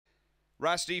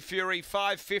Rusty Fury,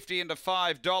 $5.50 into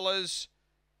 $5.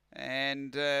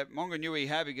 And Monganui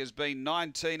Havoc has been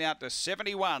 19 out to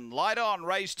 71. Light on,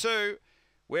 race 2.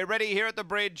 We're ready here at the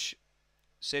bridge.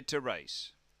 Set to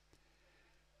race.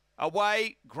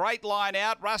 Away, great line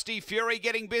out. Rusty Fury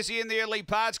getting busy in the early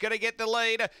parts, going to get the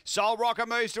lead. Soul Rocker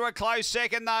moves to a close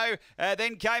second though.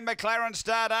 Then came McLaren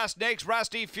Stardust. Next,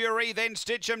 Rusty Fury. Then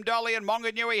Stitchem Dolly and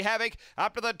Monganui Havoc.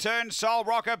 Up to the turn, Soul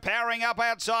Rocker powering up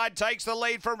outside. Takes the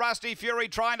lead from Rusty Fury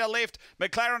trying to lift.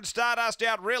 McLaren Stardust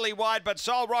out really wide, but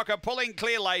Soul Rocker pulling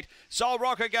clear late. Soul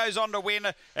Rocker goes on to win.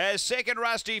 Second,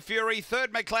 Rusty Fury.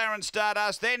 Third, McLaren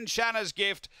Stardust. Then Shanna's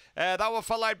Gift. They were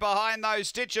followed behind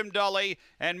those Stitchem Dolly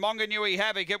and Monganui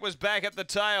Havoc. It was back at the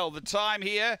tail. The time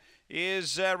here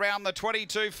is around the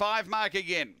 22.5 mark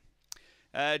again.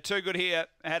 Too Good here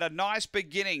had a nice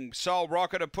beginning. Soul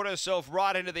Rocker to put herself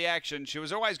right into the action. She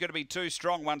was always going to be too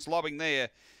strong once lobbing there.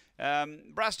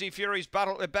 Rusty Fury's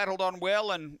battled on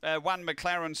well and won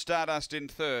McLaren Stardust in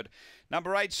third.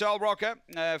 Number 8, Soul Rocker.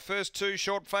 First 2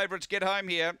 short favourites get home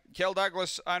here. Kel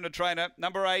Douglas, owner trainer.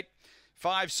 Number 8.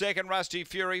 5 second, Rusty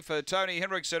Fury for Tony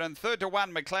Henriksen. And 3rd to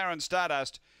 1, McLaren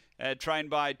Stardust,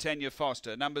 trained by Tanya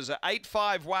Foster. Numbers are 8,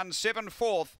 5, 1, 7, 4th.